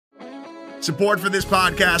Support for this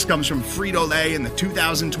podcast comes from Frito-Lay and the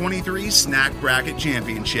 2023 Snack Bracket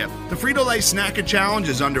Championship. The Frito-Lay Snack Challenge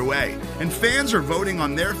is underway, and fans are voting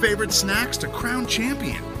on their favorite snacks to crown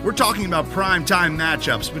champion. We're talking about prime-time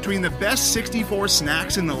matchups between the best 64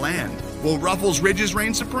 snacks in the land. Will Ruffles Ridges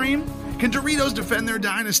reign supreme? Can Doritos defend their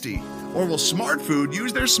dynasty? Or will Smart Food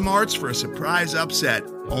use their smarts for a surprise upset?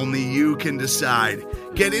 Only you can decide.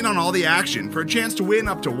 Get in on all the action for a chance to win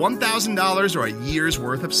up to $1,000 or a year's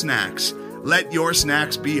worth of snacks. Let your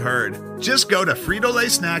snacks be heard. Just go to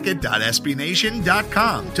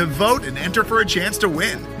fritolaysnacket.sbnation.com to vote and enter for a chance to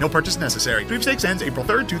win. No purchase necessary. Sweepstakes ends April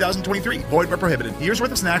 3rd, 2023. Void where prohibited. Year's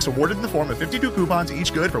worth of snacks awarded in the form of 52 coupons,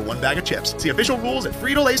 each good for one bag of chips. See official rules at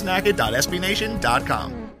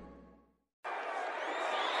fritolaysnacket.sbnation.com.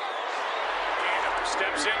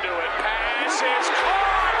 Steps into it. Pass is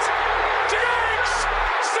caught. Diggs!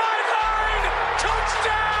 Sideline!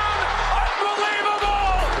 Touchdown!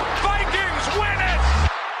 Unbelievable! Vikings win it!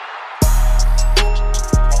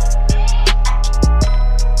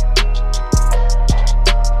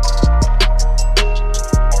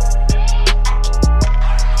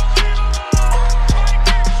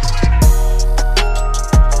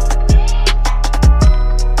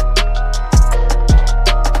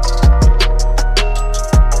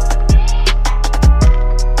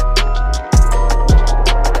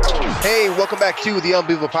 Welcome back to the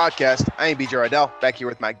Unbelievable Podcast. I am BJ Rydell, back here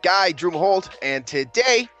with my guy, Drew Holt, and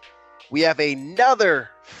today we have another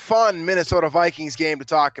fun Minnesota Vikings game to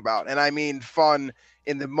talk about, and I mean fun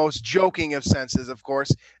in the most joking of senses, of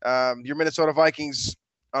course. Your Minnesota Vikings,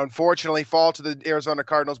 unfortunately, fall to the Arizona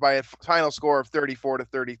Cardinals by a final score of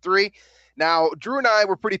 34-33. Now, Drew and I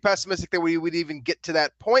were pretty pessimistic that we would even get to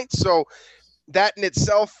that point, so that in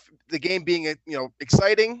itself, the game being,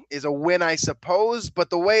 exciting, is a win, I suppose. But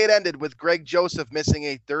the way it ended with Greg Joseph missing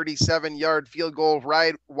a 37-yard field goal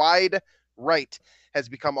wide right has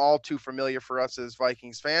become all too familiar for us as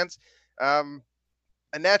Vikings fans. And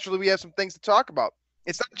naturally, we have some things to talk about.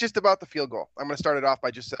 It's not just about the field goal. I'm going to start it off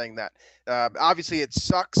by just saying that. Obviously, it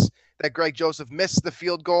sucks that Greg Joseph missed the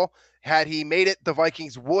field goal. Had he made it, the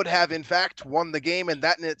Vikings would have, in fact, won the game, and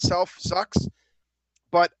that in itself sucks.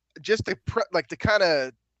 But just to kind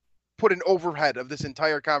of put an overhead of this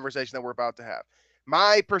entire conversation that we're about to have.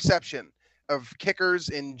 My perception of kickers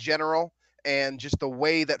in general and just the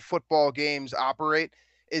way that football games operate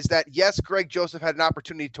is that, yes, Greg Joseph had an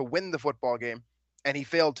opportunity to win the football game and he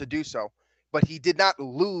failed to do so, but he did not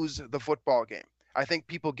lose the football game. I think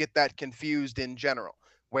people get that confused in general,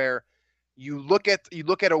 where you look at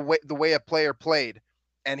the way a player played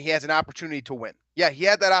and he has an opportunity to win. Yeah, he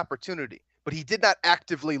had that opportunity, but he did not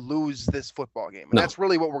actively lose this football game. And That's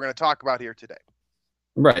really what we're going to talk about here today.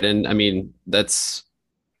 Right. And I mean, there's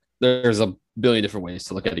a billion different ways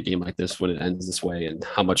to look at a game like this when it ends this way and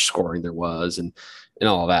how much scoring there was and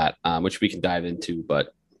all that, which we can dive into.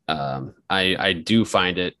 But I do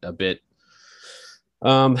find it a bit,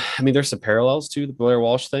 there's some parallels to the Blair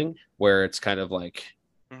Walsh thing where it's kind of like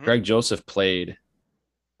Greg Joseph played,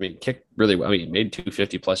 kicked really well. He made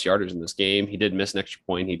 250 plus yarders in this game. He did miss an extra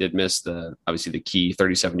point. He did miss the key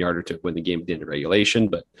 37 yarder to win the game at the end of regulation,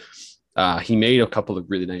 but he made a couple of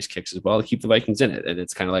really nice kicks as well to keep the Vikings in it. And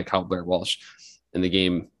it's kind of like how Blair Walsh in the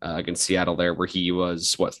game against Seattle there, where he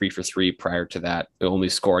was 3 for 3 prior to that, only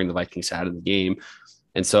scoring the Vikings had in the game.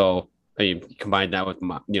 And so, combine that with,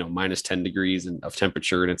 minus 10 degrees of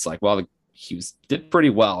temperature. And it's like, well, did pretty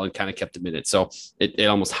well and kind of kept him in it. So it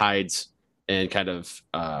almost hides and kind of,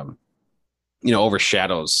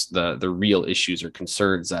 overshadows the real issues or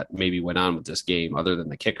concerns that maybe went on with this game other than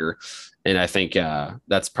the kicker. And I think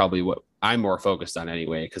that's probably what I'm more focused on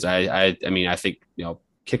anyway, because I think,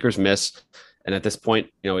 kickers miss. And at this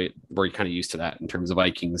point, we're kind of used to that in terms of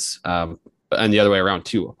Vikings. And the other way around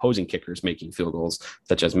too, opposing kickers making field goals,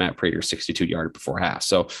 such as Matt Prater's 62-yard before half.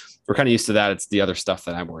 So we're kind of used to that. It's the other stuff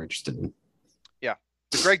that I'm more interested in.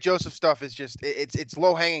 The Greg Joseph stuff is just, it's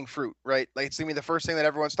low hanging fruit, right? Like, it's going to be the first thing that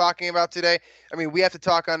everyone's talking about today. We have to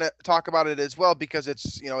talk about it as well, because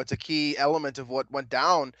it's a key element of what went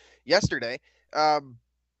down yesterday.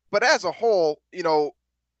 But as a whole,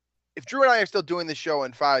 if Drew and I are still doing this show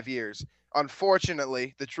in 5 years,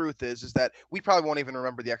 unfortunately, the truth is that we probably won't even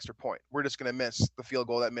remember the extra point. We're just going to miss the field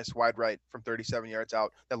goal that missed wide right from 37 yards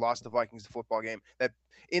out that lost the Vikings the football game, that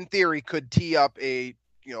in theory could tee up a,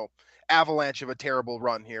 avalanche of a terrible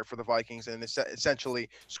run here for the Vikings and essentially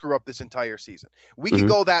screw up this entire season. We can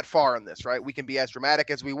go that far in this, right? We can be as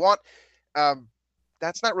dramatic as we want.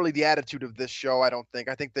 That's not really the attitude of this show, I don't think.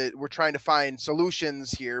 I think that we're trying to find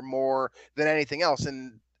solutions here more than anything else.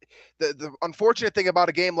 And the unfortunate thing about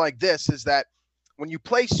a game like this is that when you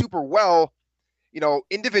play super well,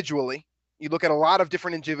 individually, You look at a lot of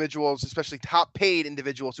different individuals, especially top paid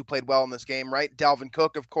individuals who played well in this game, right? Dalvin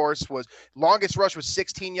Cook, of course, was longest rush was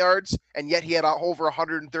 16 yards, and yet he had over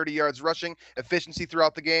 130 yards rushing efficiency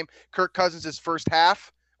throughout the game. Kirk Cousins' first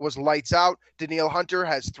half was lights out. Danielle Hunter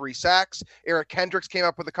has 3 sacks. Eric Kendricks came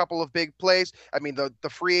up with a couple of big plays. I mean, the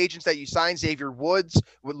free agents that you signed, Xavier Woods,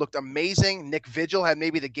 looked amazing. Nick Vigil had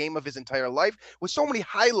maybe the game of his entire life. With so many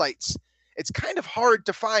highlights, it's kind of hard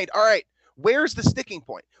to find, all right, where's the sticking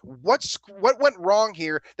point? What went wrong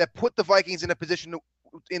here that put the Vikings in a position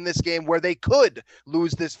in this game where they could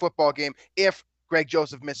lose this football game if Greg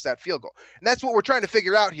Joseph missed that field goal? And that's what we're trying to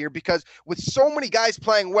figure out here, because with so many guys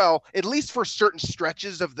playing well, at least for certain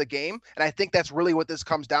stretches of the game, and I think that's really what this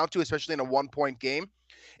comes down to, especially in a 1-point game,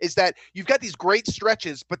 is that you've got these great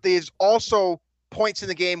stretches, but there's also points in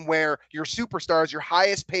the game where your superstars, your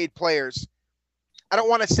highest paid players, I don't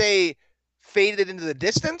want to say faded into the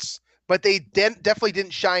distance, but they definitely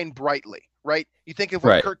didn't shine brightly, right? You think of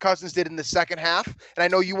what Kirk Cousins did in the second half, and I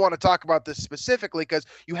know you want to talk about this specifically because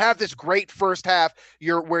you have this great first half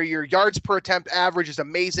where your yards per attempt average is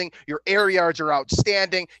amazing, your air yards are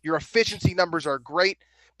outstanding, your efficiency numbers are great,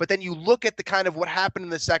 but then you look at the kind of what happened in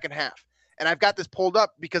the second half. And I've got this pulled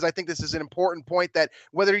up because I think this is an important point that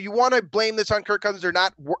whether you want to blame this on Kirk Cousins or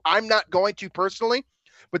not, I'm not going to personally,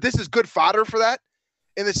 but this is good fodder for that.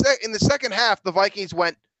 In the second half, the Vikings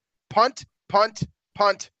went punt, punt,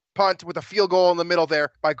 punt, punt with a field goal in the middle there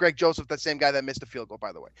by Greg Joseph, that same guy that missed a field goal,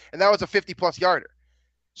 by the way. And that was a 50-plus yarder.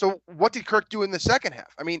 So what did Kirk do in the second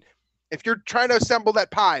half? I mean, if you're trying to assemble that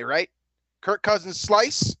pie, right, Kirk Cousins'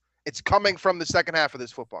 slice, it's coming from the second half of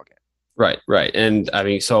this football game. Right. And, I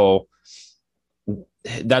mean, so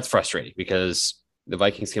that's frustrating because the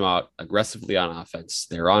Vikings came out aggressively on offense.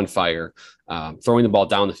 They're on fire, throwing the ball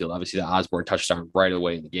down the field. Obviously, the Osborne touchdown right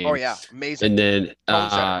away in the game. Oh, yeah. Amazing. And then,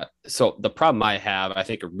 so the problem I have, I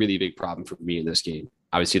think a really big problem for me in this game,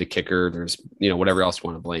 obviously the kicker, there's, whatever else you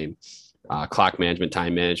want to blame, clock management,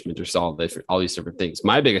 time management, there's all these different things.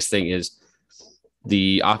 My biggest thing is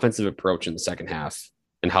the offensive approach in the second half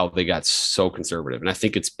and how they got so conservative. And I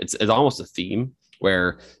think it's almost a theme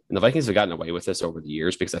where and the Vikings have gotten away with this over the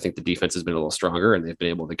years because I think the defense has been a little stronger and they've been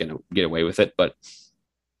able to get away with it. But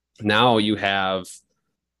now you have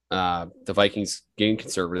the Vikings getting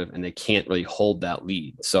conservative and they can't really hold that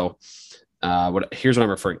lead. So here's what I'm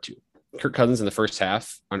referring to. Kirk Cousins in the first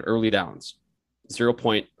half on early downs,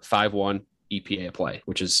 0.51 EPA a play,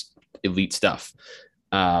 which is elite stuff.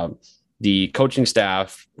 The coaching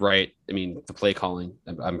staff, right? I mean, the play calling,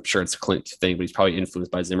 I'm sure it's a Clint thing, but he's probably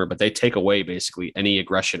influenced by Zimmer, but they take away basically any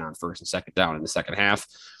aggression on first and second down in the second half,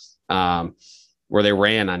 where they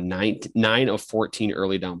ran on 9 of 14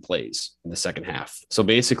 early down plays in the second half. So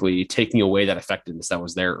basically taking away that effectiveness that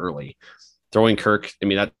was there early. Throwing Kirk, I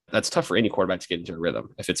mean, that's tough for any quarterback to get into a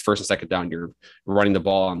rhythm. If it's first and second down, you're running the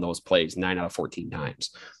ball on those plays 9 out of 14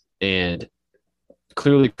 times. And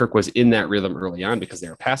clearly Kirk was in that rhythm early on because they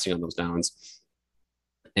were passing on those downs,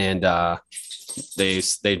 and they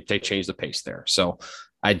changed the pace there. So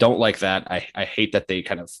I don't like that. I hate that they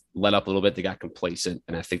kind of let up a little bit. They got complacent,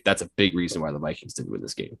 and I think that's a big reason why the Vikings didn't win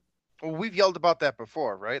this game. Well, we've yelled about that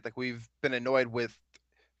before, right? Like we've been annoyed with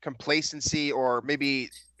complacency, or maybe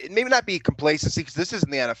not be complacency because this isn't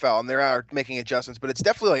the NFL and they are making adjustments, but it's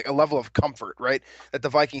definitely like a level of comfort, right, that the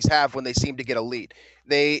Vikings have when they seem to get a lead.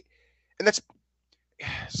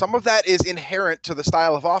 Some of that is inherent to the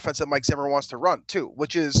style of offense that Mike Zimmer wants to run too,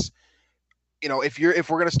 which is, if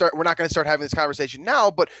we're going to start, we're not going to start having this conversation now,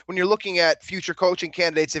 but when you're looking at future coaching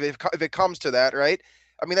candidates, if it comes to that, right?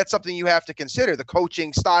 I mean, that's something you have to consider, the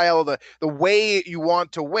coaching style, the way you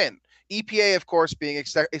want to win. EPA, of course, being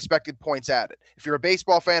expected points added. If you're a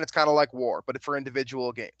baseball fan, it's kind of like WAR, but for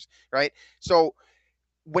individual games, right? So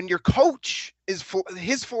when your coach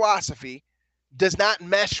his philosophy does not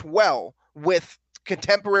mesh well with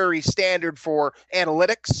contemporary standard for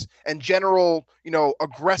analytics and general,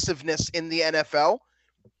 aggressiveness in the NFL,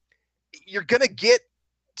 you're going to get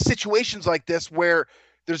situations like this where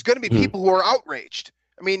there's going to be people who are outraged.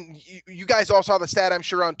 I mean, you guys all saw the stat, I'm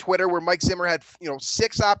sure, on Twitter where Mike Zimmer had,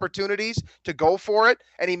 6 opportunities to go for it,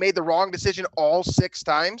 and he made the wrong decision all 6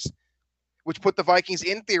 times, which put the Vikings,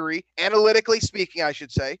 in theory, analytically speaking, I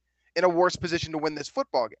should say, in a worse position to win this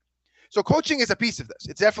football game. So coaching is a piece of this.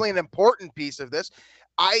 It's definitely an important piece of this.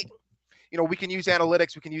 We can use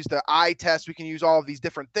analytics, we can use the eye test, we can use all of these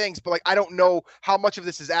different things, but I don't know how much of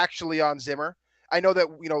this is actually on Zimmer. I know that,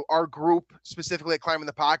 our group specifically at Climbing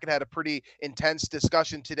the Pocket had a pretty intense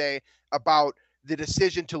discussion today about the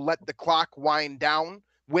decision to let the clock wind down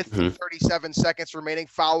with 37 seconds remaining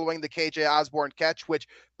following the KJ Osborne catch, which,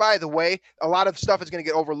 by the way, a lot of stuff is going to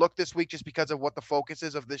get overlooked this week just because of what the focus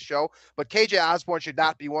is of this show. But KJ Osborne should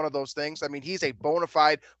not be one of those things. I mean, he's a bona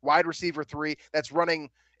fide wide receiver 3 that's running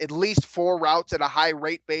at least 4 routes at a high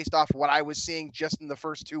rate based off what I was seeing just in the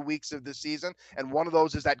first 2 weeks of this season. And one of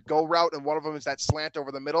those is that go route, and one of them is that slant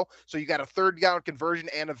over the middle. So you got a third down conversion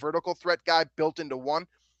and a vertical threat guy built into one.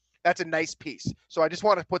 That's a nice piece. So I just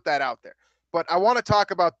want to put that out there. But I want to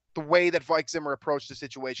talk about the way that Mike Zimmer approached the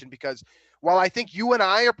situation, because while I think you and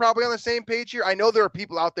I are probably on the same page here, I know there are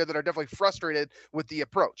people out there that are definitely frustrated with the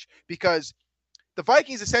approach, because the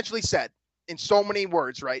Vikings essentially said in so many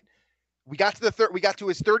words, right? We got to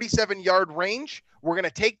his 37-yard range. We're going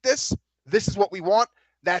to take this. This is what we want.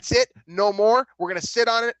 That's it. No more. We're going to sit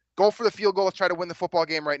on it, go for the field goal. Let's try to win the football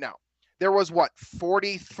game right now. There was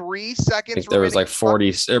 43 seconds. I think there was like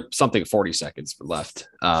 40 seconds left.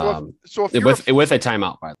 So if with a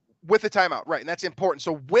timeout, by the way. With a timeout, right. And that's important.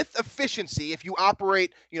 So with efficiency, if you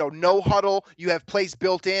operate, no huddle, you have plays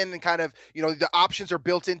built in and kind of, the options are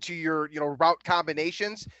built into your, route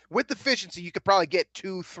combinations. With efficiency, you could probably get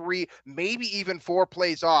 2, 3, maybe even 4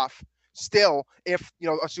 plays off still if,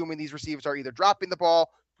 assuming these receivers are either dropping the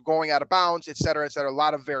ball, going out of bounds, et cetera, et cetera. A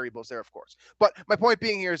lot of variables there, of course. But my point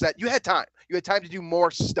being here is that you had time. You had time to do more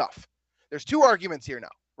stuff. There's 2 arguments here now,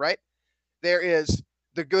 right? There's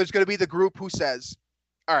going to be the group who says,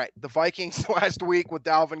 all right, the Vikings last week with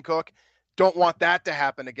Dalvin Cook, don't want that to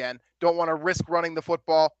happen again. Don't want to risk running the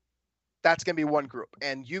football. That's going to be one group.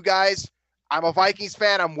 And you guys, I'm a Vikings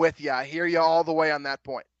fan. I'm with you. I hear you all the way on that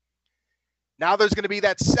point. Now there's going to be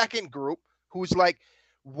that second group who's like,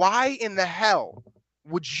 why in the hell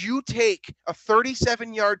would you take a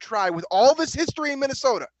 37-yard try with all this history in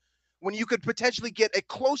Minnesota when you could potentially get a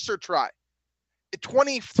closer try?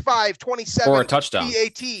 25, 27 or a touchdown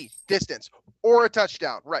PAT distance or a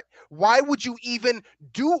touchdown, right? Why would you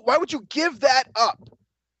give that up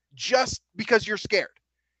just because you're scared?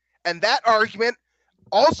 And that argument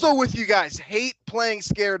also with you guys hate playing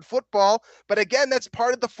scared football. But again, that's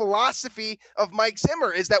part of the philosophy of Mike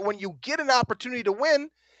Zimmer, is that when you get an opportunity to win,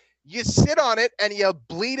 you sit on it and you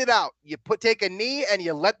bleed it out. You take a knee and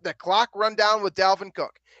you let the clock run down with Dalvin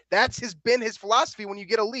Cook. That's been his philosophy when you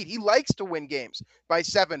get a lead. He likes to win games by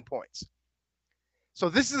 7 points. So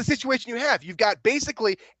this is the situation you have. You've got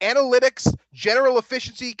basically analytics, general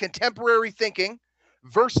efficiency, contemporary thinking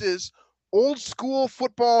versus old school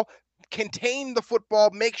football. Contain the football,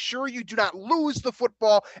 make sure you do not lose the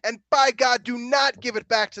football, and by God, do not give it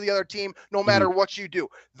back to the other team no matter what you do.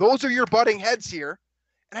 Those are your butting heads here.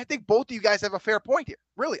 And I think both of you guys have a fair point here.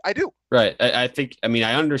 Really, I do. Right. I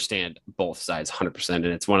understand both sides 100%. And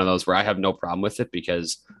it's one of those where I have no problem with it,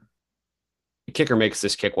 because the kicker makes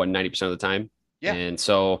this kick 90% of the time. Yeah. And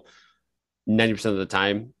so 90% of the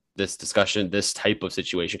time, this type of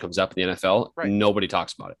situation comes up in the NFL. Right. Nobody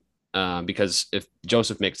talks about it. Because if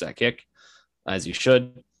Joseph makes that kick, as he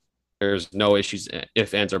should, there's no issues,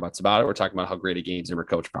 if ands or buts about it. We're talking about how great a game Zimmer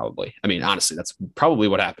coach probably. I mean, honestly, that's probably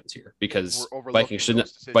what happens here, because Vikings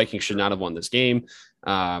should not have won this game.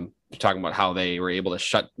 You're talking about how they were able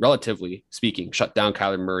to relatively speaking, shut down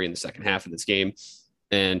Kyler Murray in the second half of this game.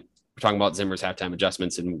 And we're talking about Zimmer's halftime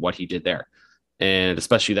adjustments and what he did there. And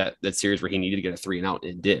especially that series where he needed to get a 3-and-out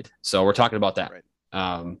and did. So we're talking about that.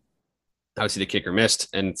 Right. Obviously the kicker missed,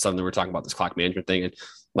 and suddenly we're talking about this clock management thing. And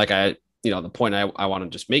the point I want to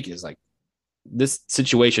just make is like, this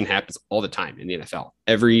situation happens all the time in the NFL.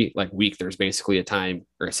 Every week, there's basically a time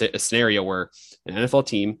or a scenario where an NFL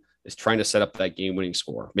team is trying to set up that game-winning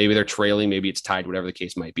score. Maybe they're trailing, maybe it's tied, whatever the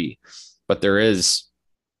case might be. But there is,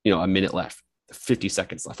 a minute left, 50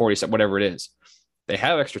 seconds left, 40 seconds, whatever it is. They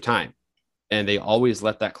have extra time, and they always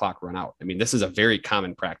let that clock run out. I mean, this is a very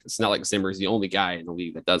common practice. It's not like Zimmer is the only guy in the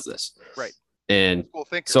league that does this. Right. And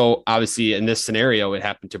so obviously in this scenario, it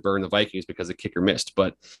happened to burn the Vikings because the kicker missed.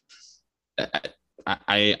 But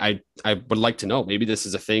I would like to know, maybe this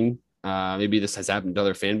is a thing. Maybe this has happened to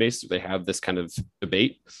other fan bases. They have this kind of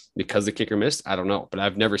debate because the kicker missed. I don't know, but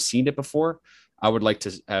I've never seen it before. I would like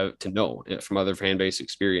to know from other fan base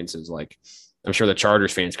experiences. Like, I'm sure the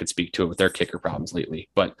Chargers fans could speak to it with their kicker problems lately.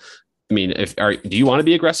 But I mean, do you want to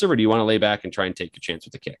be aggressive, or do you want to lay back and try and take a chance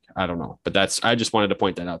with the kick? I don't know. But I just wanted to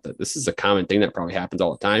point that out, that this is a common thing that probably happens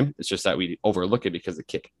all the time. It's just that we overlook it because the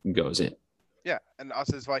kick goes in. Yeah. And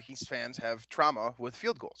us as Vikings fans have trauma with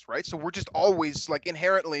field goals, right? So we're just always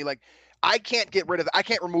inherently I can't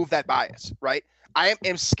remove that bias, right? I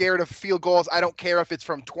am scared of field goals. I don't care if it's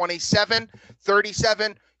from 27,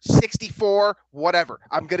 37, 64, whatever.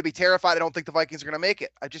 I'm going to be terrified. I don't think the Vikings are going to make it.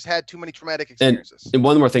 I just had too many traumatic experiences. And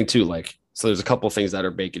one more thing too, so there's a couple of things that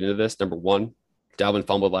are baked into this. Number one, Dalvin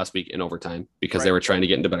fumbled last week in overtime because they were trying to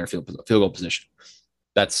get into better field goal position.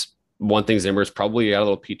 That's one thing Zimmer's probably got a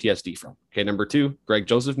little PTSD from. Okay, number 2, Greg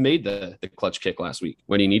Joseph made the clutch kick last week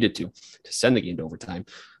when he needed to send the game to overtime.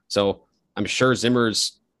 So I'm sure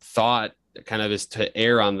Zimmer's thought kind of is to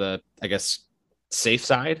err on the, I guess, safe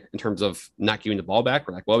side in terms of not giving the ball back.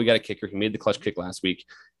 We're like, well, we got a kicker. He made the clutch kick last week.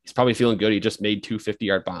 He's probably feeling good. He just made 2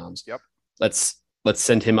 50-yard bombs. Yep. Let's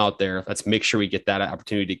send him out there. Let's make sure we get that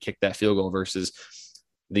opportunity to kick that field goal versus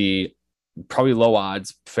the probably low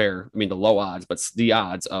odds, the low odds, but the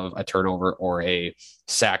odds of a turnover or a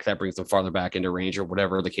sack that brings them farther back into range or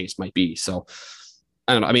whatever the case might be. So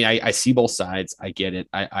I don't know. I mean, I see both sides. I get it.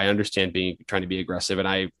 I understand trying to be aggressive. And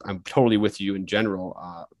I'm totally with you in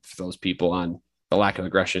general for those people on the lack of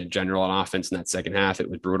aggression in general on offense in that second half. It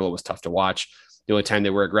was brutal. It was tough to watch. The only time they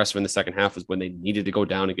were aggressive in the second half was when they needed to go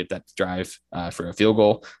down and get that drive for a field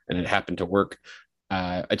goal, and it happened to work.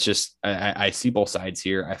 It's just I see both sides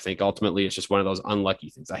here. I think ultimately it's just one of those unlucky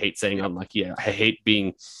things. I hate saying unlucky. I hate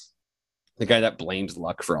being the guy that blames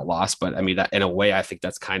luck for a loss, but I mean that in a way I think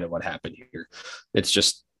that's kind of what happened here. It's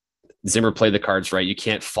just Zimmer played the cards right. You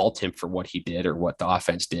can't fault him for what he did or what the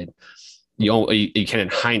offense did. You can in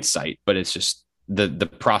hindsight, but it's just the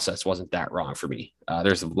process wasn't that wrong for me.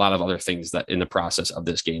 There's a lot of other things that in the process of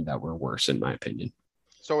this game that were worse, in my opinion.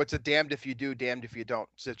 So it's a damned if you do, damned if you don't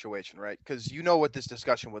situation, right? Because you know what this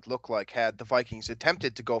discussion would look like had the Vikings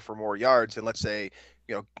attempted to go for more yards, and let's say,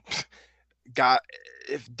 if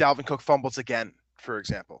Dalvin Cook fumbles again, for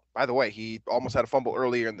example. By the way, he almost had a fumble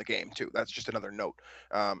earlier in the game too. That's just another note.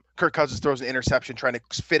 Kirk Cousins throws an interception trying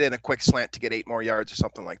to fit in a quick slant to get 8 more yards or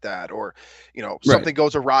something like that. Or, something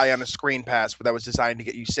goes awry on a screen pass that was designed to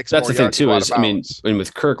get you 6 more yards. That's the thing too, is, and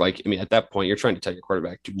with Kirk, at that point, you're trying to tell your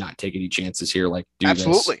quarterback, do not take any chances here. Do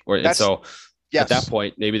absolutely. This. Yes. At that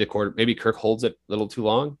point, maybe Kirk holds it a little too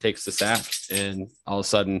long, takes the sack, and all of a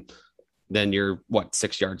sudden, then you're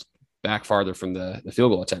 6 yards back farther from the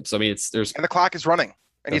field goal attempt. So and the clock is running,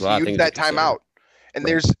 and you use that timeout. And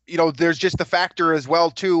there's just the factor as well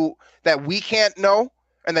too that we can't know,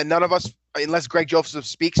 and that none of us, unless Greg Joseph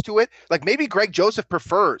speaks to it, maybe Greg Joseph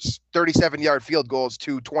prefers 37-yard field goals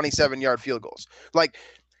to 27-yard field goals.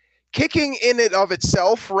 Kicking in and of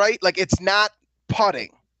itself, right? It's not putting.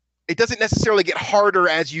 It doesn't necessarily get harder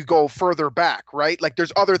as you go further back, right?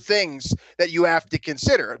 There's other things that you have to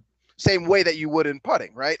consider. Same way that you would in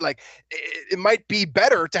putting, right? It might be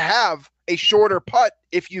better to have a shorter putt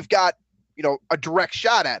if you've got, a direct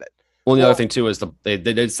shot at it. Well, the other thing too is they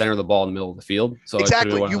did center the ball in the middle of the field. So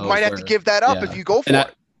exactly, you might have to give that up if you go for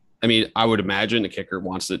it. I would imagine the kicker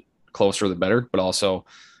wants it closer the better, but also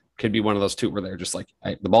could be one of those two where they're just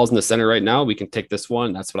the ball's in the center right now. We can take this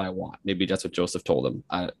one. That's what I want. Maybe that's what Joseph told him.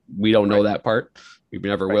 We don't know that part. We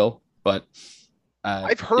never will. But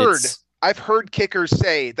I've heard kickers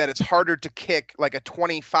say that it's harder to kick a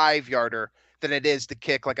 25-yarder than it is to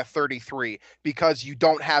kick a 33 because you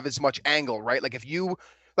don't have as much angle, right? If you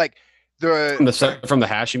from the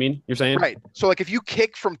hash, you mean you're saying? Right. So if you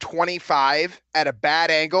kick from 25 at a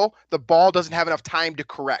bad angle, the ball doesn't have enough time to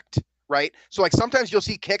correct, right? So sometimes you'll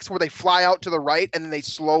see kicks where they fly out to the right and then they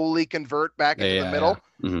slowly convert back into the middle.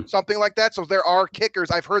 Yeah. Mm-hmm. Something like that. So there are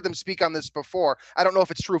kickers. I've heard them speak on this before. I don't know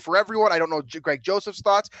if it's true for everyone. I don't know Greg Joseph's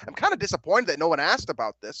thoughts. I'm kind of disappointed that no one asked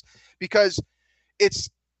about this because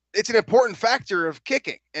it's an important factor of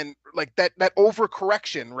kicking and that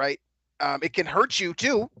overcorrection, right? It can hurt you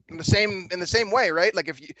too in the same way, right?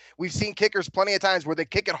 We've seen kickers plenty of times where they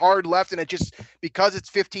kick it hard left and it just, because it's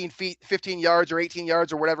 15 yards or 18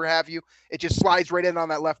 yards or whatever have you, it just slides right in on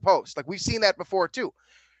that left post. We've seen that before too.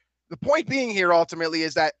 The point being here ultimately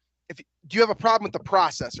is that do you have a problem with the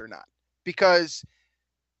process or not? Because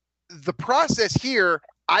the process here,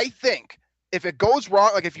 I think, if it goes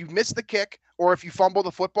wrong, if you miss the kick or if you fumble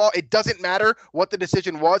the football, it doesn't matter what the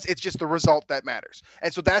decision was. It's just the result that matters.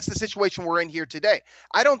 And so that's the situation we're in here today.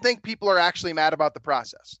 I don't think people are actually mad about the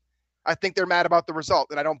process. I think they're mad about the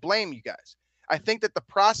result, and I don't blame you guys. I think that the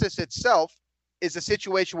process itself is a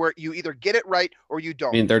situation where you either get it right or you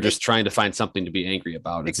don't. They're just trying to find something to be angry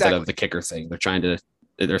about instead of the kicker thing.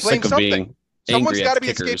 They're sick of being angry at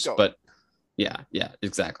kickers. But yeah,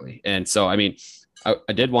 exactly. And so,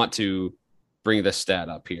 I did want to bring this stat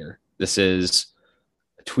up here. This is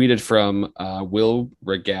tweeted from Will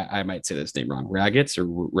Regat. I might say this name wrong. Ragatz or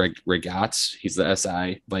Regatz. He's the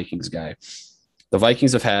SI Vikings guy. The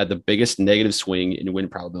Vikings have had the biggest negative swing in win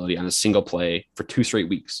probability on a single play for 2 straight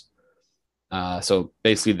weeks. So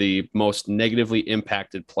basically the most negatively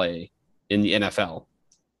impacted play in the NFL,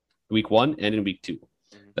 week 1 and in week 2.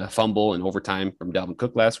 The fumble in overtime from Dalvin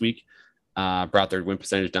Cook last week brought their win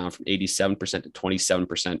percentage down from 87% to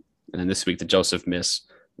 27%. And then this week, the Joseph miss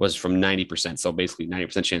was from 90%. So basically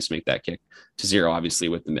 90% chance to make that kick to 0, obviously,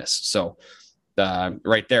 with the miss. So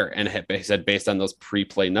right there. And he said based on those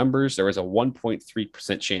pre-play numbers, there was a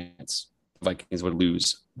 1.3% chance Vikings would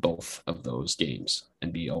lose both of those games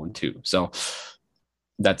and be 0-2. So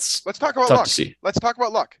let's talk about tough luck. To see. Let's talk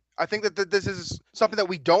about luck. I think that this is something that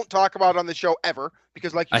we don't talk about on the show ever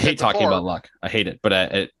because, like you said I hate before, talking about luck. I hate it, but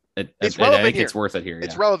it's I relevant think here. it's worth it here.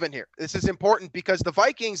 It's relevant here. This is important because the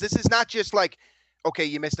Vikings, this is not just like, okay,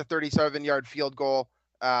 you missed a 37-yard field goal,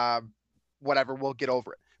 whatever, we'll get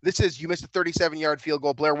over it. This is, you missed a 37-yard field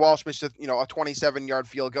goal. Blair Walsh missed a 27-yard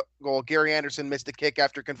field goal. Gary Anderson missed a kick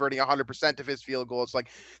after converting 100% of his field goals. Like,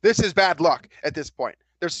 this is bad luck at this point.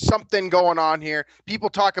 There's something going on here. People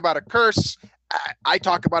talk about a curse. I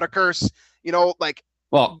talk about a curse,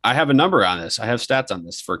 Well, I have a number on this. I have stats on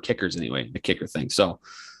this for kickers anyway, the kicker thing. So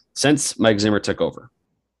since Mike Zimmer took over,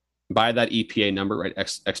 by that EPA number, right,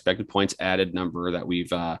 expected points added number that we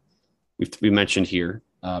mentioned here,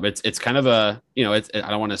 it's kind of a, I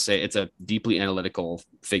don't want to say it's a deeply analytical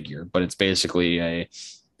figure, but it's basically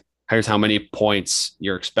here's how many points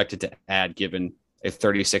you're expected to add given a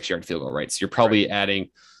 36-yard field goal, right? So you're probably adding,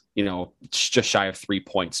 just shy of 3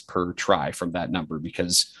 points per try from that number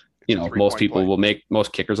because, most kickers will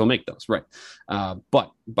make those, right?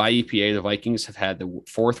 But by EPA, the Vikings have had the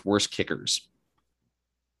 4th worst kickers.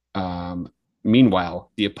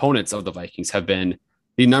 Meanwhile, the opponents of the Vikings have been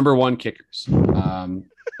the number 1 kickers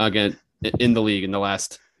again in the league in the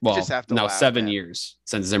last, 7 years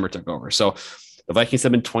since Zimmer took over. So the Vikings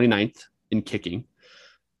have been 29th in kicking.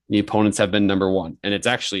 The opponents have been number 1, and it's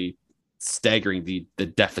actually staggering the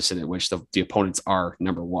deficit at which the opponents are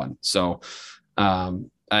number 1. So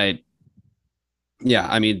the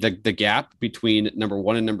gap between number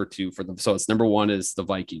 1 and number 2 for them. So it's number 1 is the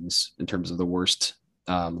Vikings in terms of the worst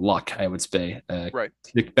luck, I would say. Right.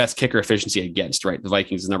 The best kicker efficiency against, right? The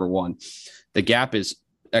Vikings is number 1. The gap is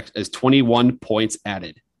 21 points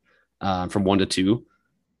added from 1 to 2.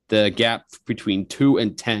 The gap between 2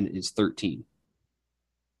 and 10 is 13.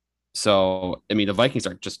 So, the Vikings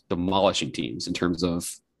are just demolishing teams in terms of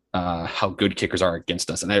how good kickers are against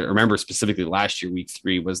us. And I remember specifically last year, week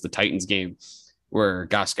 3 was the Titans game where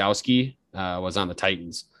Gostkowski was on the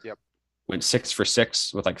Titans. Yep. Went 6 for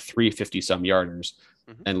 6 with like 350 some yarders.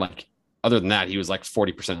 Mm-hmm. And other than that, he was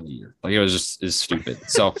 40% of the year. It was just stupid.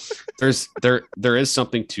 So there is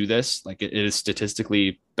something to this. It is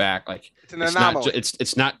statistically back. It's an anomaly.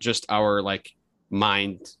 It's not just our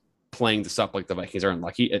mind playing this up like the Vikings are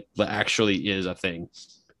unlucky. It actually is a thing.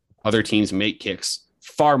 Other teams make kicks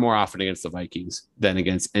far more often against the Vikings than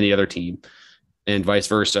against any other team, and vice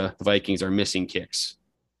versa. The Vikings are missing kicks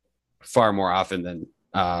far more often than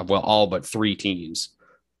all but 3 teams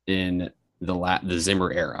in the Zimmer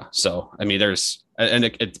era. So there's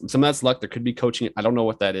some of that's luck. There could be coaching. I don't know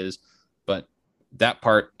what that is, but that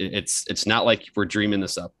part it's not like we're dreaming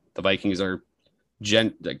this up. The Vikings are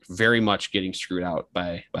very much getting screwed out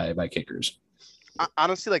by kickers.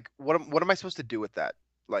 Honestly, what am I supposed to do with that?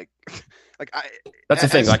 That's the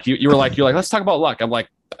thing. You're like, let's talk about luck. I'm like,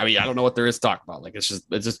 I don't know what there is to talk about. It's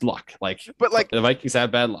just luck. But the Vikings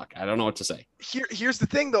have bad luck. I don't know what to say. Here's the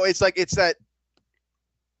thing though. It's that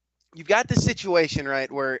you've got this situation, right,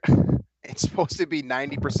 where it's supposed to be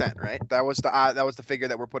 90%, right? That was the figure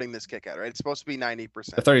that we're putting this kick at, right? It's supposed to be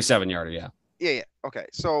 90%. The 37-yarder, yeah. Yeah. Okay.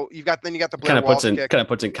 So you got the Blair Walsh kick. Kind of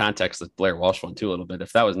puts in context the Blair Walsh one too a little bit.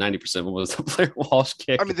 If that was 90%, what was the Blair Walsh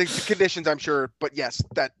kick? The conditions, I'm sure, but yes,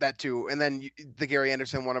 that too. And then the Gary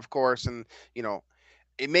Anderson one, of course, and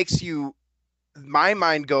it makes you. My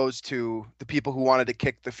mind goes to the people who wanted to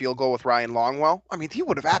kick the field goal with Ryan Longwell. He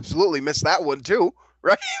would have absolutely missed that one too,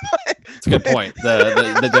 right? That's a good point. The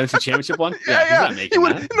NFC Championship one? Yeah. He's not making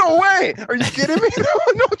that. No way. Are you kidding me?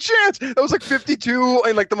 No chance. That was 52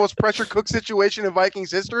 in the most pressure cook situation in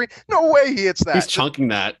Vikings history. No way he hits that. He's chunking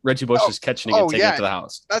that. Reggie Bush is catching it and taking it to the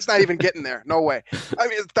house. That's not even getting there. No way.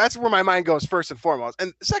 That's where my mind goes first and foremost.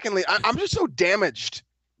 And secondly, I'm just so damaged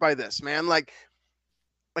by this, man.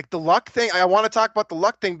 The luck thing. I want to talk about the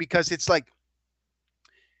luck thing because it's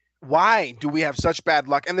why do we have such bad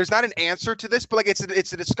luck? And there's not an answer to this, but it's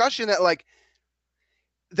a discussion that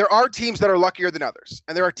there are teams that are luckier than others,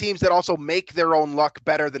 and there are teams that also make their own luck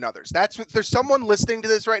better than others. There's someone listening to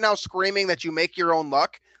this right now screaming that you make your own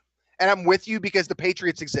luck, and I'm with you because the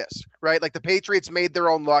Patriots exist, right? The Patriots made their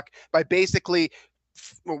own luck by basically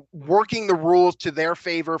working the rules to their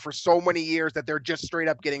favor for so many years that they're just straight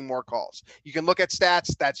up getting more calls. You can look at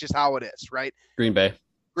stats. That's just how it is, right? Green Bay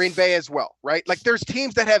as well, right? There's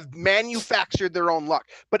teams that have manufactured their own luck,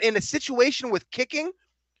 but in a situation with kicking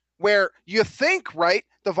where you think, right,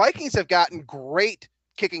 the Vikings have gotten great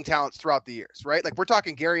kicking talents throughout the years, right? Like we're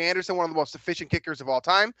talking Gary Anderson, one of the most efficient kickers of all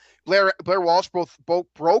time. Blair Walsh both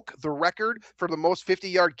broke the record for the most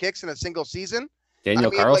 50-yard kicks in a single season.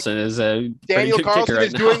 Daniel Carlson is a Daniel Carlson right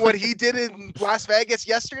is doing what he did in Las Vegas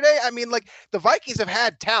yesterday. I mean, like the Vikings have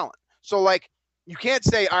had talent. So like you can't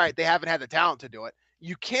say, all right, they haven't had the talent to do it.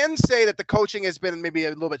 You can say that the coaching has been maybe a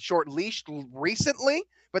little bit short leashed recently,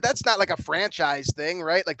 but that's not like a franchise thing,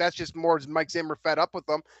 right? Like that's just more Mike Zimmer fed up with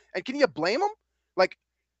them. And can you blame him? Like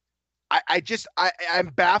I'm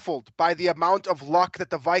baffled by the amount of luck that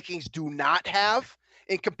the Vikings do not have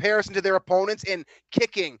in comparison to their opponents in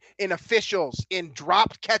kicking, in officials, in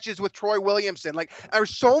dropped catches with Troy Williamson. Like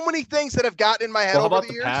there's so many things that have gotten in my head over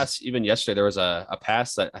the years. Pass? Even yesterday, there was a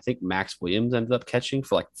pass that I think Max Williams ended up catching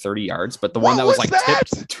for like 30 yards, but the one that was like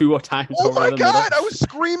tipped 2 times over the middle. Oh my God, I was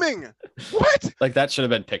screaming. What? Like that should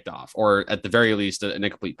have been picked off, or at the very least, an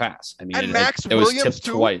incomplete pass. I mean, and Max Williams it was tipped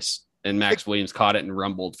twice. And Max Williams caught it and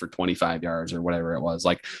rumbled for 25 yards or whatever it was.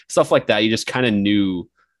 Like stuff like that. You just kind of knew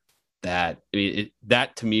that. I mean,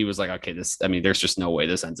 that to me was like, okay, there's just no way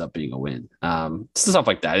this ends up being a win. Stuff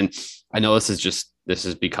like that. And I know this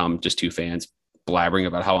has become just two fans blabbering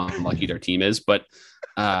about how unlucky their team is, but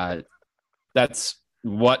that's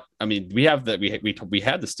what, I mean, we had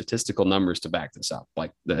the statistical numbers to back this up,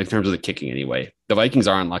 like in terms of the kicking anyway. The Vikings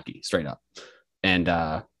are unlucky straight up. And,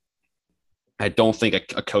 I don't think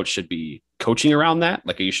a coach should be coaching around that.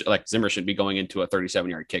 Like Zimmer should be going into a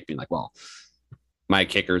 37-yard kick being like, well, my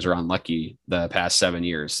kickers are unlucky the past 7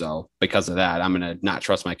 years. So because of that, I'm going to not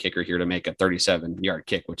trust my kicker here to make a 37-yard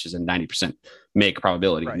kick, which is a 90% make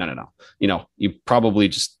probability. Right. No. You know, you probably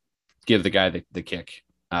just give the guy the kick.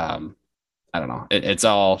 I don't know. It's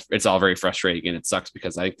all very frustrating, and it sucks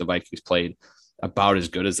because I think the Vikings played about as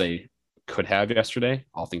good as they could have yesterday,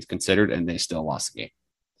 all things considered, and they still lost the game.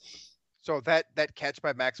 So that catch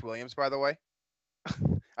by Max Williams, by the way,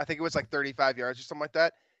 I think it was like 35 yards or something like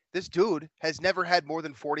that. This dude has never had more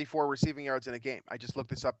than 44 receiving yards in a game. I just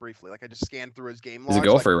looked this up briefly. Like I just scanned through his game logs. He's a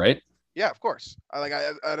gopher, right? Yeah, of course. I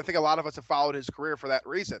think a lot of us have followed his career for that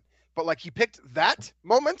reason. But like he picked that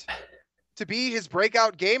moment to be his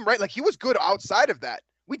breakout game, right? Like he was good outside of that.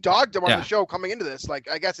 We dogged him on the show coming into this. Like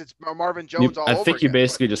I guess it's Marvin Jones all over I think again, you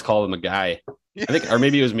basically just called him a guy. I think, or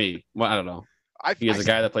maybe it was me. Well, I don't know. He is a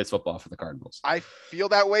guy that plays football for the Cardinals. I feel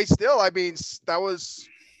that way still. I mean, that was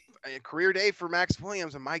a career day for Max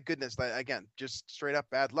Williams, and my goodness, again, just straight up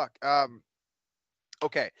bad luck.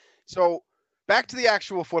 Okay, so back to the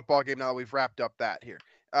actual football game now that we've wrapped up that here.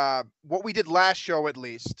 What we did last show, at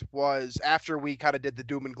least, was after we kind of did the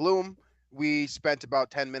doom and gloom, we spent about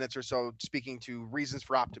 10 minutes or so speaking to reasons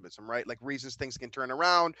for optimism, right? Like reasons things can turn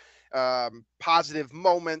around, positive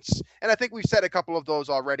moments. And I think we've said a couple of those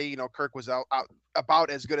already. You know, Kirk was out about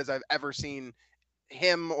as good as I've ever seen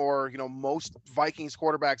him or, you know, most Vikings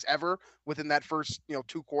quarterbacks ever within that first,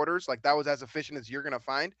 2 quarters. Like that was as efficient as you're going to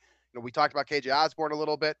find. You know, we talked about KJ Osborne a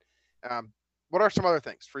little bit. What are some other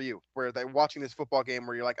things for you where they're watching this football game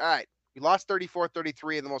where you're like, all right, we lost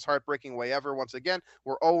 34-33 in the most heartbreaking way ever. Once again,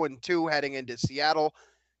 we're 0-2 heading into Seattle.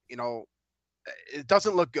 You know, it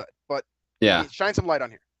doesn't look good, but yeah, shine some light on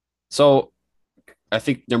here. So I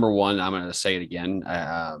think number one, I'm going to say it again.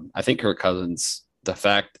 I think Kirk Cousins, the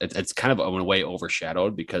fact it's kind of in a way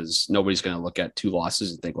overshadowed because nobody's going to look at 2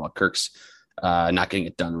 losses and think, well, Kirk's not getting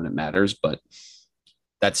it done when it matters. But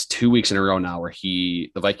that's 2 weeks in a row now where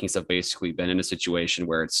the Vikings have basically been in a situation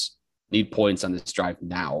where it's need points on this drive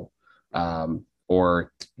now.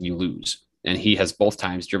 Or you lose. And he has both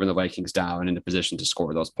times driven the Vikings down into position to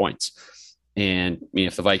score those points. And I mean,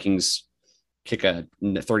 if the Vikings kick a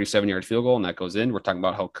 37-yard field goal and that goes in, we're talking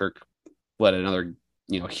about how Kirk led another,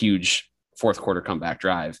 huge fourth quarter comeback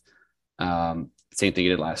drive. Same thing he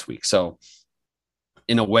did last week. So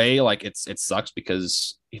in a way, like it sucks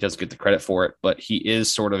because he doesn't get the credit for it, but he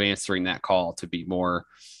is sort of answering that call to be more,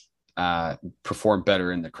 perform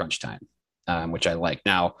better in the crunch time, which I like.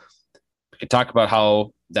 Now, we can talk about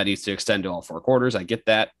how that needs to extend to all 4 quarters. I get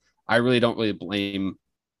that. I really don't really blame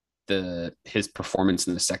his performance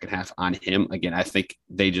in the second half on him. Again, I think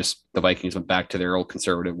the Vikings went back to their old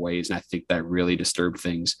conservative ways, and I think that really disturbed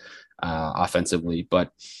things offensively.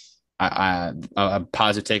 But a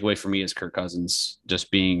positive takeaway for me is Kirk Cousins just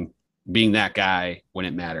being that guy when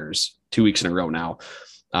it matters 2 weeks in a row now.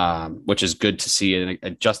 Which is good to see, and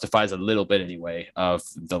it justifies a little bit anyway of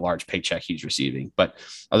the large paycheck he's receiving. But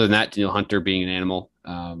other than that, Danielle Hunter being an animal,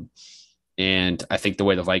 and I think the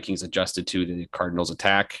way the Vikings adjusted to the Cardinals'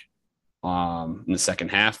 attack in the second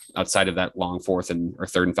half, outside of that long 4th and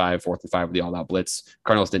 5 with the all-out blitz,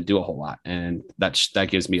 Cardinals didn't do a whole lot, and that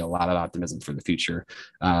gives me a lot of optimism for the future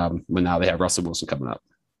when now they have Russell Wilson coming up.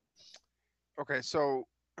 Okay, so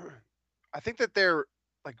I think that they're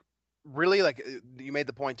like really like you made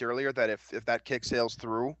the point earlier that if that kick sails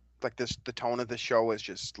through, like the tone of the show is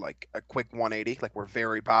just like a quick 180. Like we're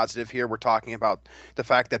very positive here. We're talking about the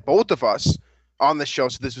fact that both of us on the show,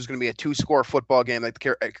 so this was going to be a 2-score football game, like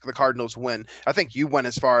the Cardinals win. I think you went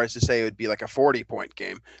as far as to say it would be like a 40-point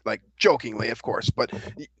game, like jokingly, of course, but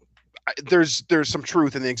there's some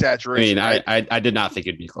truth in the exaggeration. I mean, I did not think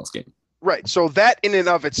it'd be a close game. Right. So that in and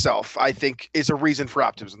of itself, I think, is a reason for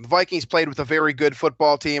optimism. The Vikings played with a very good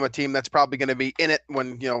football team, a team that's probably going to be in it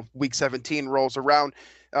when, week 17 rolls around.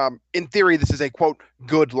 In theory, this is a, quote,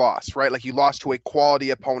 good loss, right? Like you lost to a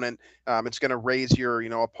quality opponent. It's going to raise your,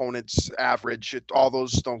 opponent's average, all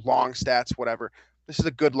those long stats, whatever. This is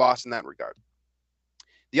a good loss in that regard.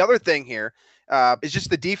 The other thing here is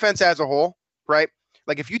just the defense as a whole, right?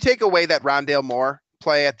 Like if you take away that Rondale Moore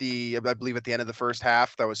play I believe at the end of the first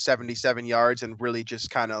half, that was 77 yards and really just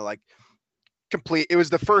kind of like complete. It was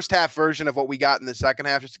the first half version of what we got in the second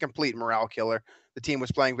half, just a complete morale killer. The team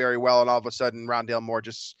was playing very well, and all of a sudden Rondale Moore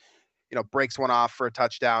just, breaks one off for a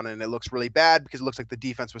touchdown, and it looks really bad because it looks like the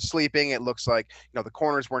defense was sleeping. It looks like, the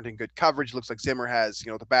corners weren't in good coverage. It looks like Zimmer has,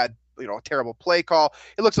 the bad, a terrible play call.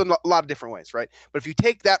 It looks a lot of different ways, right? But if you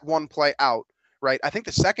take that one play out, right, I think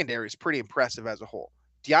the secondary is pretty impressive as a whole.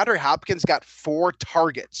 DeAndre Hopkins got 4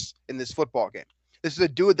 targets in this football game. This is a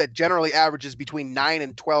dude that generally averages between 9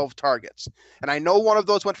 and 12 targets. And I know one of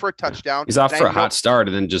those went for a touchdown. He's off for a hot start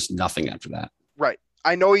and then just nothing after that. Right.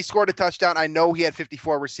 I know he scored a touchdown. I know he had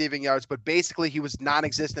 54 receiving yards, but basically he was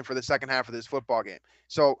non-existent for the second half of this football game.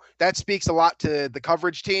 So that speaks a lot to the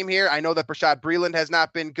coverage team here. I know that Bashaud Breeland has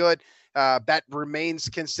not been good. That remains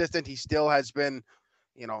consistent. He still has been,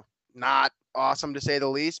 not awesome to say the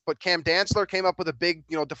least, but Cam Dantzler came up with a big,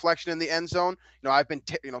 deflection in the end zone. I've been,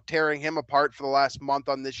 tearing him apart for the last month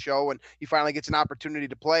on this show, and he finally gets an opportunity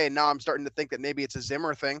to play. And now I'm starting to think that maybe it's a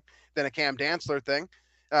Zimmer thing than a Cam Dantzler thing.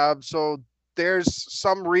 So there's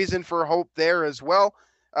some reason for hope there as well.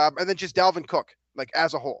 And then just Dalvin Cook, like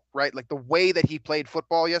as a whole, right? Like the way that he played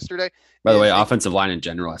football yesterday. By the way, offensive line in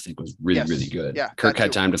general, I think was really, really good. Yeah, Kirk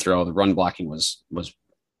had time to throw. The run blocking was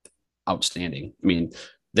outstanding. I mean,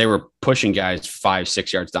 they were pushing guys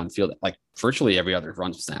 5-6 yards downfield, like virtually every other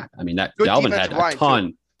run snap. I mean, that Dalvin had a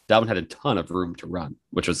ton. Dalvin had a ton of room to run,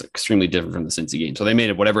 which was extremely different from the Cincy game. So they made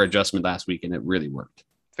whatever adjustment last week, and it really worked.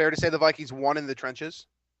 Fair to say the Vikings won in the trenches?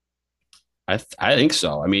 I think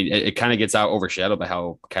so. I mean, it kind of gets overshadowed by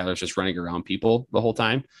how Kyler's just running around people the whole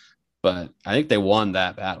time. But I think they won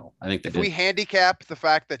that battle. I think they did. If we handicap the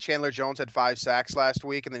fact that Chandler Jones had 5 sacks last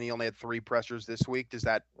week and then he only had 3 pressures this week, does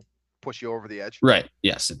that push you over the edge? Right.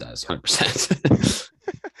 Yes, it does. 100%.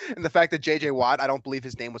 And the fact that JJ Watt, I don't believe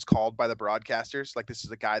his name was called by the broadcasters. Like this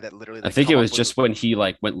is a guy that literally. I think it was just when he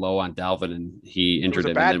went low on Dalvin and he injured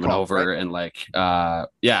him and then went over, right? And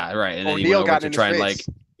yeah, right. And then he went over to try and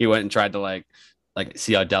he went and tried to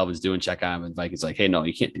see how Dalvin's doing, check on him, and Vikings hey, no,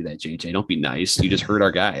 you can't do that, JJ. Don't be nice. You just hurt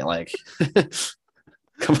our guy.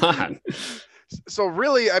 Come on. So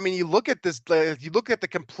really, I mean, you look at this, you look at the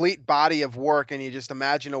complete body of work and you just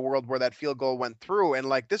imagine a world where that field goal went through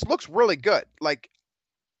and this looks really good.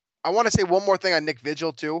 I want to say one more thing on Nick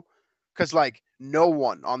Vigil too, because no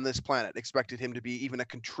one on this planet expected him to be even a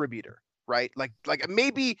contributor, right? Like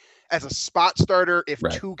maybe as a spot starter, if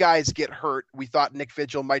right. 2 guys get hurt, we thought Nick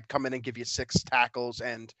Vigil might come in and give you 6 tackles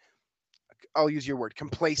and I'll use your word,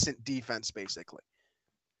 complacent defense, basically.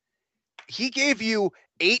 He gave you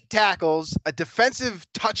 8 tackles, a defensive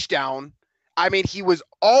touchdown. I mean, he was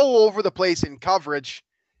all over the place in coverage.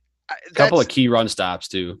 A couple of key run stops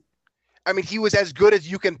too. I mean, he was as good as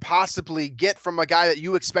you can possibly get from a guy that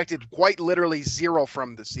you expected quite literally 0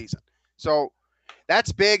 from this season. So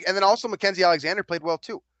that's big. And then also Mackenzie Alexander played well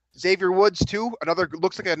too. Xavier Woods too.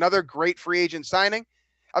 Looks like another great free agent signing.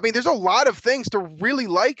 I mean, there's a lot of things to really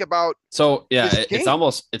like about. So yeah,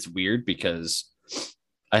 it's weird because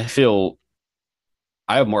I feel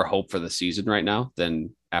I have more hope for the season right now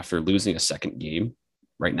than after losing a second game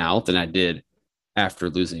right now than I did after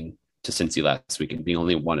losing to Cincy last week and being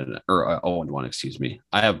only 0-1, excuse me.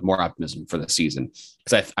 I have more optimism for the season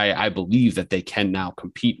because I believe that they can now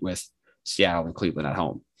compete with Seattle and Cleveland at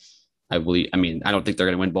home. I don't think they're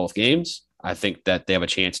going to win both games. I think that they have a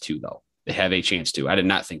chance to, though. They have a chance to. I did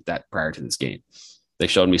not think that prior to this game. They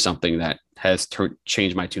showed me something that has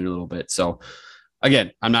changed my tune a little bit. So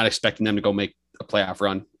again, I'm not expecting them to go make a playoff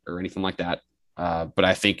run or anything like that. But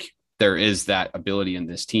I think there is that ability in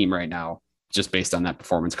this team right now, just based on that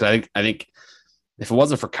performance. Because I think if it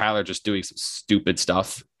wasn't for Kyler just doing some stupid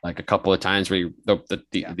stuff, like a couple of times where the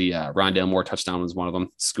Rondale Moore touchdown was one of them,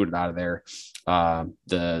 scooted out of there.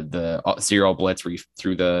 The zero blitz where he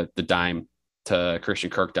threw the dime to Christian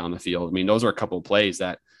Kirk down the field. I mean, those are a couple of plays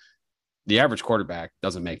that the average quarterback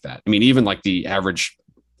doesn't make that. I mean, even like the average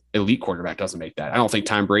elite quarterback doesn't make that. I don't think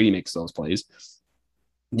Tom Brady makes those plays.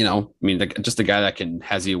 You know, I mean, just the guy that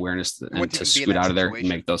has the awareness and to scoot out of there and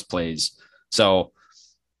make those plays. So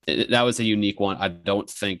that was a unique one. I don't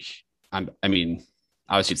think I mean,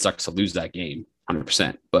 obviously it sucks to lose that game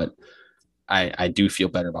 100%, but I do feel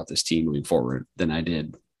better about this team moving forward than I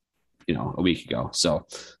did, you know, a week ago. So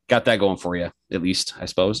got that going for you, at least, I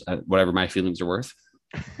suppose, whatever my feelings are worth.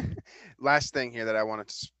 Last thing here that I want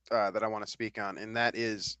to speak on, and that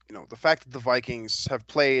is, you know, the fact that the Vikings have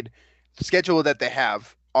played the schedule that they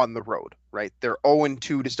have on the road, right? They're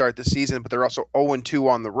 0-2 to start the season, but they're also 0-2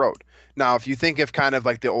 on the road. Now, if you think of kind of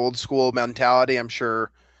like the old school mentality, I'm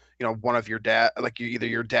sure, you know, one of your dad, like either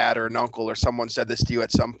your dad or an uncle or someone said this to you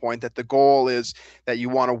at some point, that the goal is that you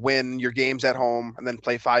want to win your games at home and then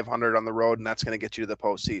play 500 on the road, and that's going to get you to the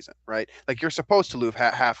postseason, right? Like you're supposed to lose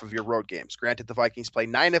half of your road games. Granted, the Vikings play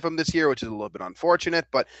 9 of them this year, which is a little bit unfortunate,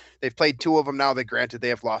 but they've played 2 of them now. They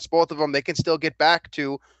have lost both of them. They can still get back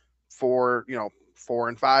to 4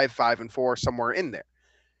 and 5, 5 and 4, somewhere in there.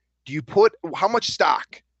 How much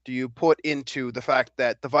stock do you put into the fact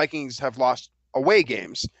that the Vikings have lost away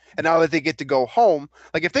games, and now that they get to go home,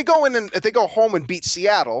 like if they go home and beat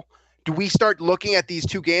Seattle, do we start looking at these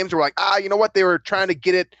 2 games? We're like, you know what? They were trying to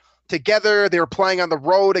get it together. They were playing on the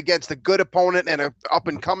road against a good opponent and an up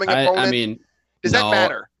and coming opponent. I mean, does that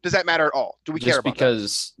matter? Does that matter at all? Do we care about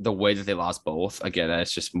because the way that they lost both? Again,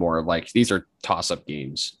 it's just more of like these are toss-up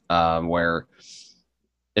games where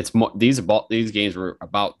it's more these games were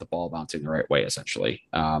about the ball bouncing the right way essentially,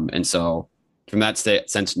 and so. From that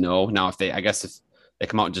sense, no. Now, if they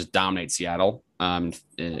come out and just dominate Seattle,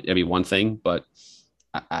 it'd be one thing, but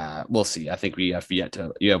we'll see. I think you have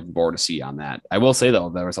more to see on that. I will say though,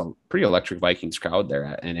 there was a pretty electric Vikings crowd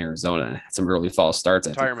there in Arizona. Some early false starts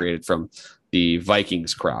I think created from the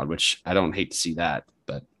Vikings crowd, which I don't hate to see that,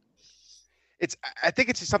 but I think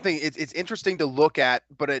it's just something it's interesting to look at,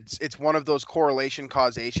 but it's one of those correlation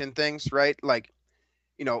causation things, right? Like,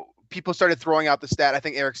 you know, people started throwing out the stat. I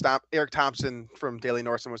think Eric Thompson from Daily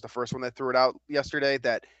Norseman was the first one that threw it out yesterday,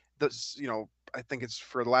 that this, you know, I think it's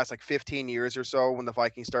for the last like 15 years or so, when the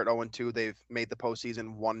Vikings start 0-2, they've made the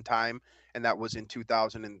postseason one time, and that was in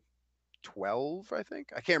 2012, I think.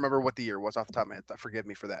 I can't remember what the year was off the top of my head. Forgive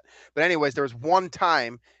me for that. But anyways, there was one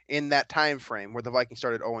time in that time frame where the Vikings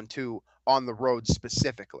started 0-2 on the road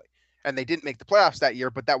specifically, and they didn't make the playoffs that year,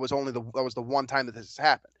 but that was the one time that this has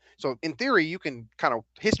happened. So in theory, you can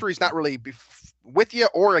history's not really with you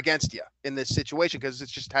or against you in this situation, because it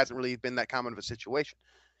just hasn't really been that common of a situation.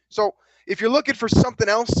 So if you're looking for something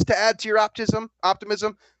else to add to your optimism,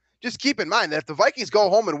 just keep in mind that if the Vikings go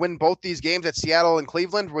home and win both these games at Seattle and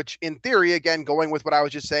Cleveland, which in theory, again, going with what I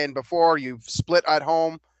was just saying before, you split on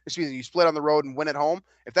the road and win at home.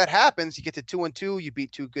 If that happens, you get to 2-2, you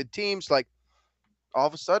beat 2 good teams. Like all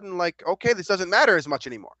of a sudden, like, okay, this doesn't matter as much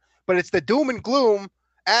anymore. But it's the doom and gloom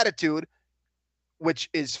attitude, which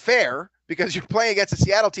is fair because you're playing against a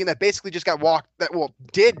Seattle team that basically just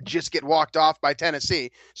did just get walked off by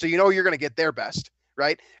Tennessee. So you know you're going to get their best,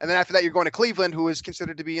 right? And then after that, you're going to Cleveland, who is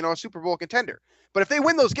considered to be, you know, a Super Bowl contender. But if they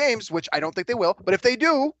win those games, which I don't think they will, but if they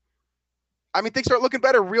do, I mean, things start looking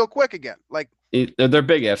better real quick again. Like they're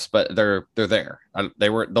big ifs, but they're there.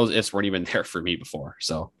 Those ifs weren't even there for me before.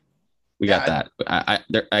 So we got that.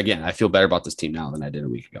 I feel better about this team now than I did a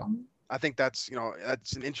week ago. I think that's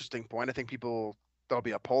an interesting point. I think that'll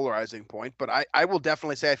be a polarizing point, but I will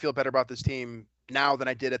definitely say I feel better about this team now than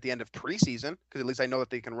I did at the end of preseason, because at least I know that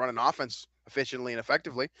they can run an offense efficiently and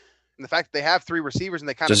effectively. And the fact that they have 3 receivers and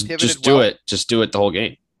they kind of pivoted. Just do it. Just do it the whole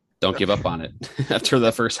game. Don't give up on it after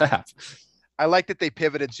the first half. I like that they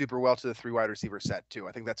pivoted super well to the 3 wide receiver set too.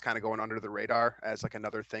 I think that's kind of going under the radar as like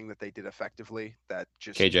another thing that they did effectively. That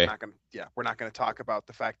just KJ. We're not going to talk about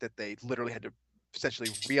the fact that they literally had to essentially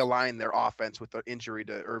realign their offense with the injury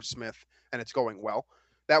to Irv Smith, and it's going well.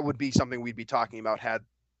 That would be something we'd be talking about had,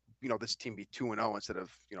 you know, this team be 2-0 instead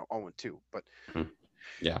of, you know, 0-2. But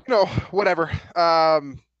yeah, you know, whatever.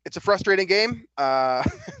 It's a frustrating game.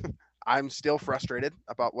 I'm still frustrated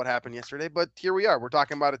about what happened yesterday, but here we are. We're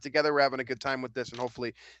talking about it together. We're having a good time with this, and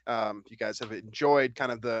hopefully you guys have enjoyed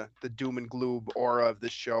kind of the doom and gloom aura of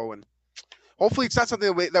this show, and hopefully it's not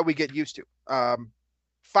something that we get used to.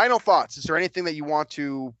 Final thoughts. Is there anything that you want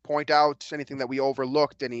to point out? Anything that we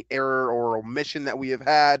overlooked? Any error or omission that we have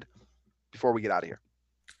had before we get out of here?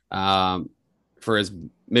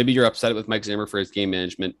 Maybe you're upset with Mike Zimmer for his game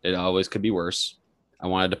management. It always could be worse. I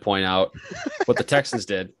wanted to point out what the Texans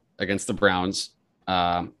did against the Browns.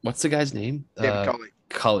 What's the guy's name? David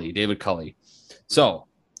Culley. David Culley. So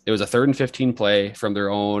It was a 3rd and 15 play from their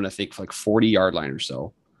own, I think, like 40-yard line or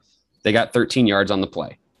so. They got 13 yards on the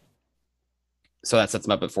play. So that sets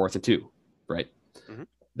them up at 4th and 2, right? Mm-hmm.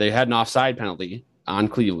 They had an offside penalty on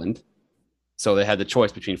Cleveland. So they had the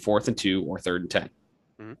choice between 4th and 2 or 3rd and 10.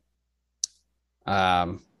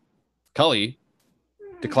 Mm-hmm. Cully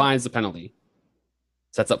declines the penalty,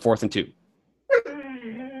 sets up 4th and 2.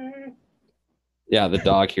 Yeah, the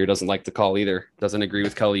dog here doesn't like the call either. Doesn't agree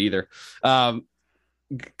with Cully either.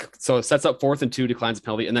 So it sets up 4th and 2, declines the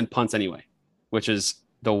penalty, and then punts anyway, which is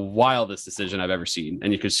the wildest decision I've ever seen.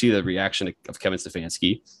 And you could see the reaction of Kevin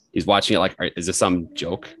Stefanski. He's watching it like, is this some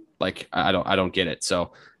joke? Like, I don't get it.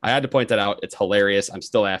 So I had to point that out. It's hilarious. I'm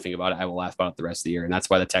still laughing about it. I will laugh about it the rest of the year. And that's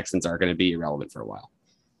why the Texans are going to be irrelevant for a while.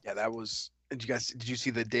 Yeah, that was. Did you see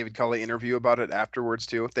the David Culley interview about it afterwards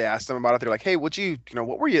too? If they asked him about it, they're like, "Hey, what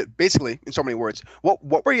were you basically in so many words?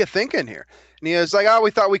 What were you thinking here?" And he was like, "Oh,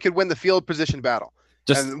 we thought we could win the field position battle."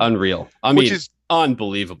 Just unreal. I mean,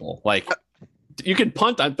 unbelievable. Like, you could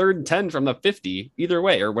punt on 3rd and 10 from the 50 either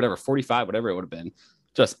way, or whatever, 45, whatever it would have been.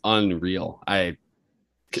 Just unreal.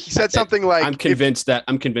 He said something like, I'm convinced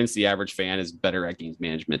the average fan is better at games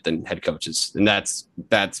management than head coaches. And that's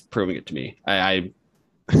proving it to me. I'm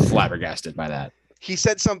flabbergasted by that. He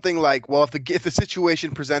said something like, well, if the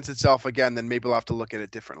situation presents itself again, then maybe we'll have to look at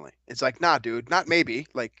it differently. It's like, nah, dude, not maybe.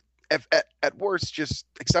 Like, at worst, just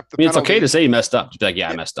accept the penalty. It's okay to say you messed up. Just be like, yeah,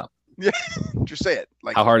 I messed up. Yeah, just say it.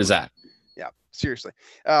 Like, how hard is that? Yeah, seriously.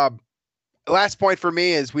 Last point for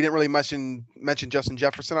me is we didn't really mention Justin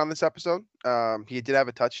Jefferson on this episode. He did have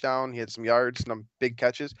a touchdown. He had some yards, some big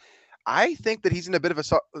catches. I think that he's in a bit of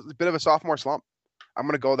a sophomore slump. I'm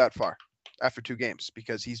going to go that far after 2 games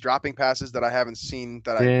because he's dropping passes that I haven't seen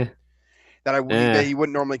that he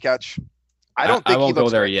wouldn't normally catch. I won't go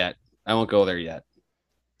there yet. I won't go there yet.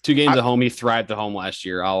 2 games at home. He thrived at home last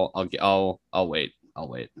year. I'll wait. I'll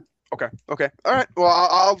wait. Okay. All right.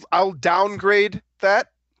 Well, I'll downgrade that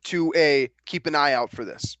to a keep an eye out for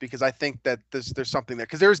this because I think that there's something there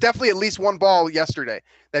because there's definitely at least one ball yesterday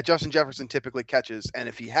that Justin Jefferson typically catches, and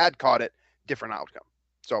if he had caught it, different outcome.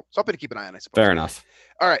 So something to keep an eye on, I suppose. Fair enough.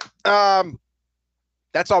 All right.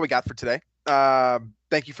 That's all we got for today.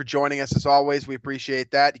 Thank you for joining us as always. We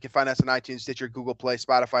appreciate that. You can find us on iTunes, Stitcher, Google Play,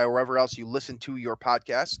 Spotify, or wherever else you listen to your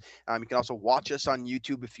podcasts. You can also watch us on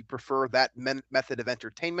YouTube if you prefer that method of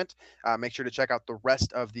entertainment. Make sure to check out the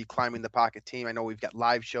rest of the Climbing the Pocket team. I know we've got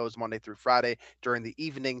live shows Monday through Friday during the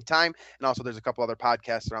evening time. And also there's a couple other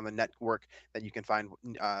podcasts around the network that you can find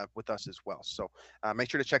with us as well. So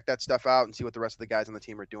make sure to check that stuff out and see what the rest of the guys on the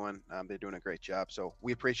team are doing. They're doing a great job. So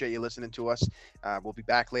we appreciate you listening to us. We'll be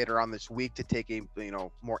back later on this week to take a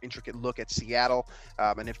more intricate look at Seattle,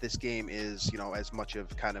 and if this game is as much of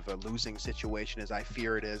kind of a losing situation as I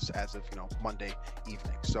fear it is as of Monday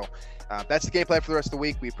evening. So that's the game plan for the rest of the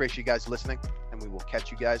week. We appreciate you guys listening, and we will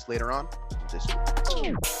catch you guys later on this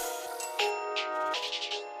week.